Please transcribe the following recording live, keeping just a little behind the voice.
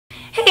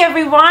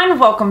everyone,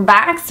 welcome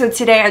back. So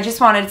today I just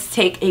wanted to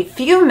take a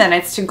few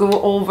minutes to go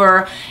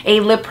over a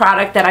lip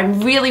product that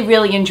I'm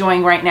really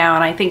enjoying right now,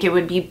 and I think it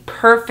would be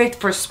perfect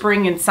for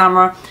spring and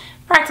summer,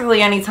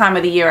 practically any time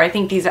of the year. I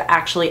think these are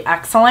actually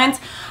excellent.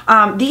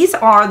 These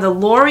are the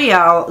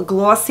Loreal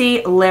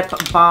Glossy Lip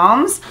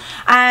Balms,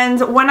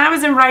 and when I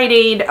was in Rite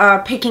Aid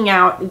picking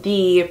out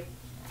the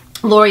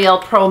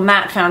L'Oreal Pro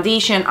Matte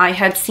Foundation, I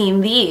had seen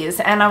these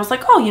and I was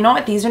like, oh, you know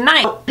what, these are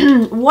nice.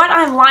 What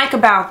I like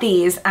about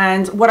these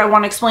and what I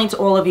want to explain to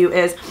all of you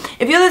is,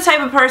 if you're the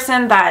type of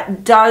person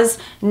that does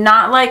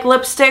not like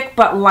lipstick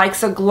but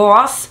likes a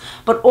gloss,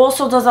 but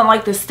also doesn't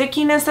like the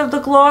stickiness of the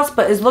gloss,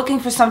 but is looking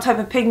for some type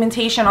of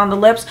pigmentation on the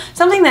lips,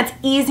 something that's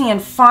easy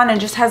and fun and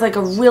just has like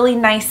a really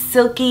nice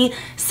silky,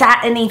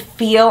 satiny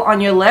feel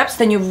on your lips,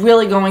 then you're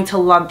really going to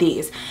love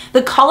these.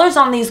 The colors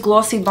on these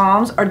glossy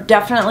balms are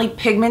definitely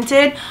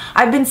pigmented.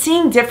 I've been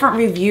seeing different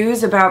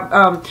reviews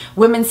about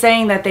women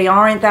saying that they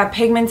aren't that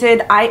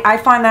pigmented. I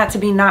find that to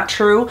be not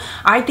true.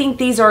 I think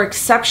these are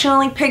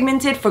exceptionally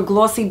pigmented for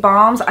glossy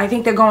balms. I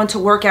think they're going to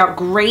work out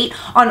great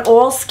on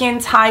all skin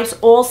types,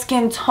 all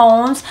skin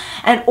tones,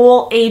 and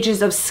all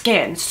ages of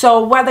skin.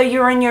 So whether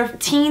you're in your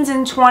teens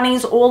and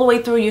 20s all the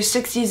way through your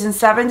 60s and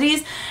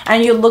 70s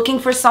and you're looking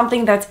for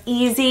something that's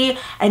easy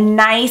and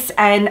nice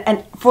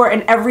and for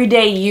an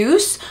everyday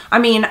use, I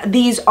mean,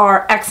 these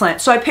are excellent.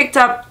 So I picked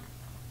up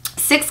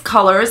 6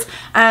 colors,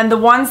 and the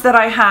ones that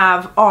I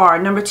have are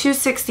number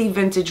 260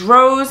 Vintage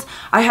Rose,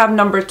 I have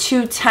number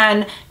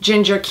 210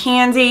 Ginger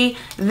Candy,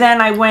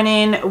 then I went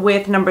in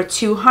with number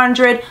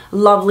 200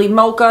 Lovely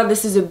Mocha.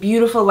 This is a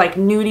beautiful like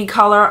nudie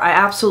color. I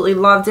absolutely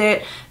loved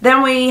it.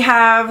 Then we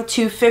have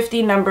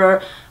 250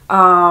 number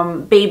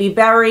Baby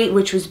Berry,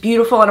 which was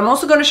beautiful, and I'm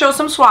also going to show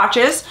some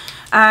swatches.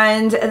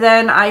 And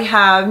then I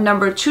have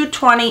number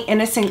 220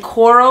 Innocent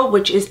Coral,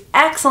 which is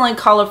excellent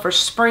color for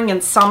spring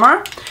and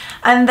summer.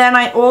 And then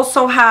I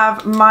also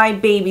have My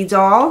Baby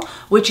Doll,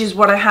 which is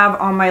what I have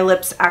on my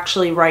lips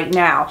actually right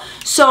now.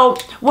 So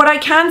what I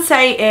can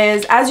say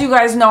is, as you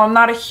guys know, I'm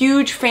not a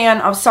huge fan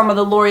of some of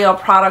the L'Oreal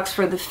products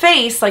for the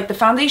face, like the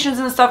foundations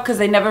and stuff,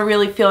 because I never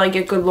really feel I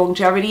get good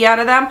longevity out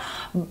of them.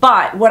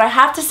 But what I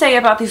have to say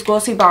about these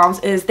glossy balms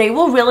is they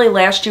will really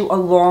last you a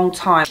long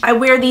time. I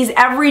wear these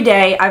every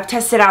day. I've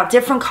tested out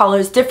different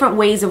colors, different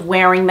ways of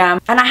wearing them,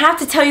 and I have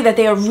to tell you that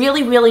they are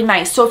really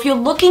nice. So if you're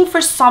looking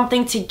for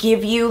something to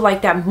give you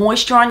like that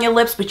moisture on your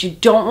lips, but you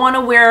don't want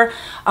to wear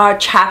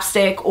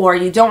chapstick, or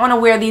you don't want to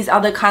wear these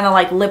other kind of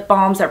like lip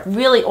balms that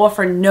really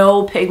offer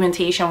no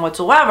pigmentation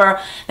whatsoever,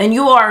 then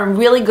you are in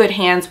really good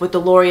hands with the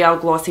L'Oreal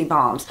Glossy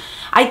Balms.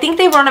 I think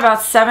they run about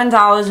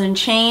 $7 and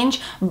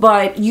change,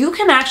 but you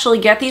can actually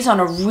get these on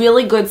a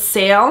really good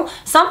sale.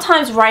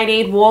 Sometimes Rite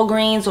Aid,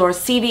 Walgreens, or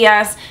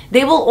CVS,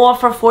 they will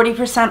offer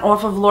 40%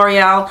 off of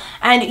L'Oreal,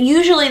 and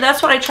usually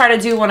that's what I try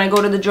to do when I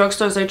go to the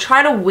drugstores. I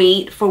try to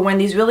wait for when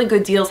these really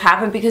good deals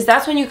happen, because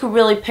that's when you can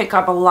really pick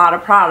up a lot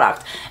of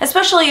product,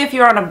 especially if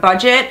you're on a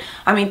budget.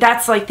 I mean,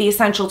 that's like the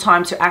essential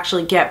time to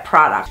actually get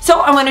product.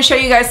 So I'm going to show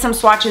you guys some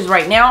swatches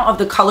right now of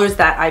the colors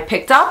that I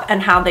picked up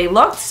and how they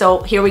looked.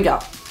 So here we go.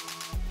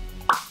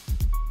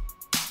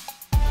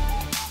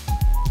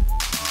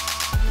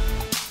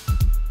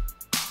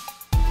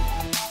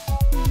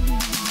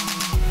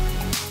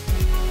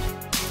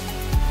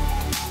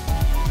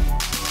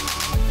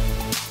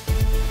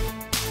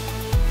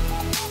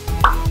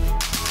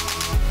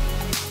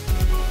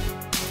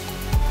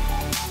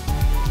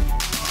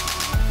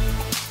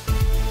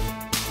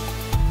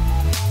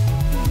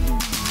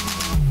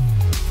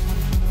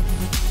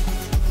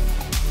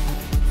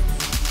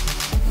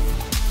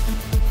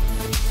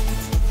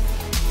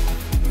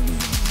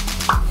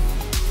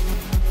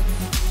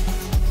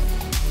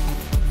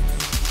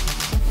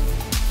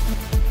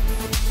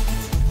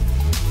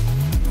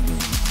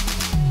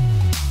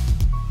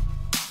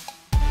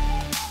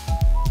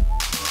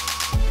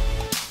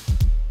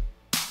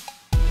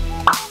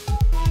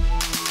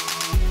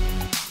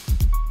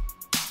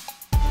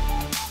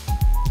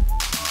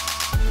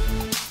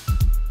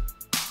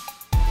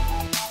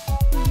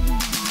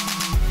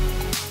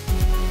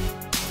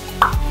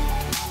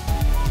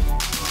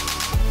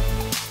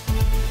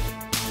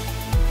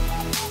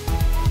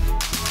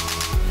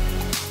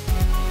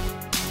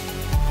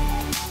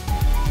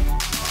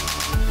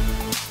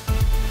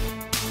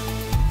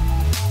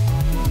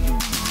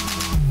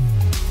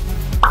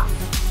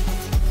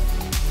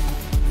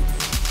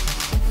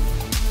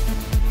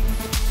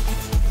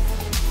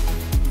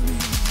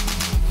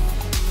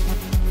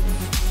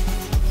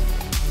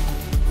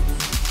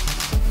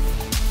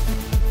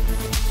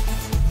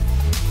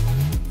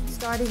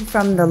 Starting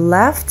from the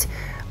left,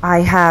 I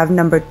have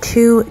number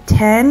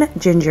 210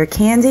 Ginger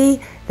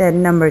Candy,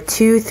 then number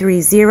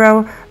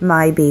 230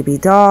 My Baby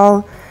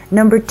Doll,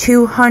 number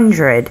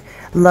 200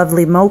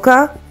 Lovely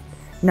Mocha,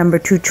 number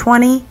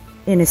 220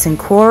 Innocent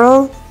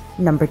Coral,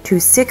 number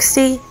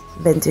 260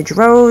 Vintage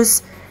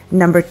Rose,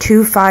 number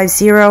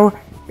 250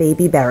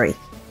 Baby Berry.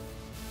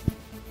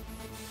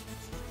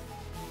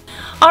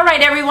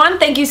 Alright everyone,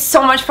 thank you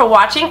so much for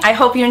watching. I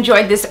hope you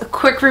enjoyed this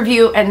quick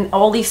review and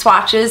all these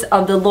swatches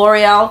of the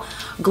L'Oreal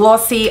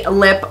Glossy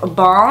Lip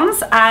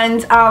Balms,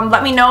 and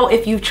let me know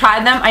if you've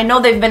tried them. I know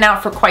they've been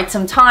out for quite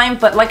some time,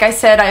 but like I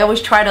said, I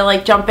always try to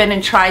like jump in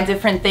and try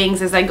different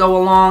things as I go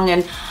along,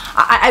 and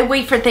I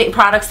wait for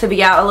products to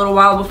be out a little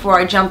while before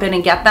I jump in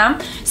and get them.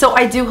 So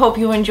I do hope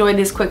you enjoyed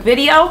this quick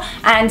video,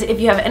 and if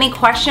you have any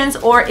questions,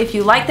 or if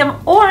you like them,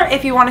 or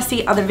if you want to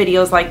see other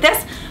videos like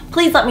this,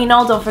 please let me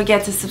know. Don't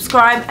forget to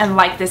subscribe and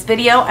like this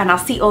video, and I'll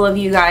see all of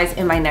you guys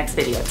in my next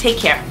video. Take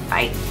care.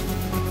 Bye.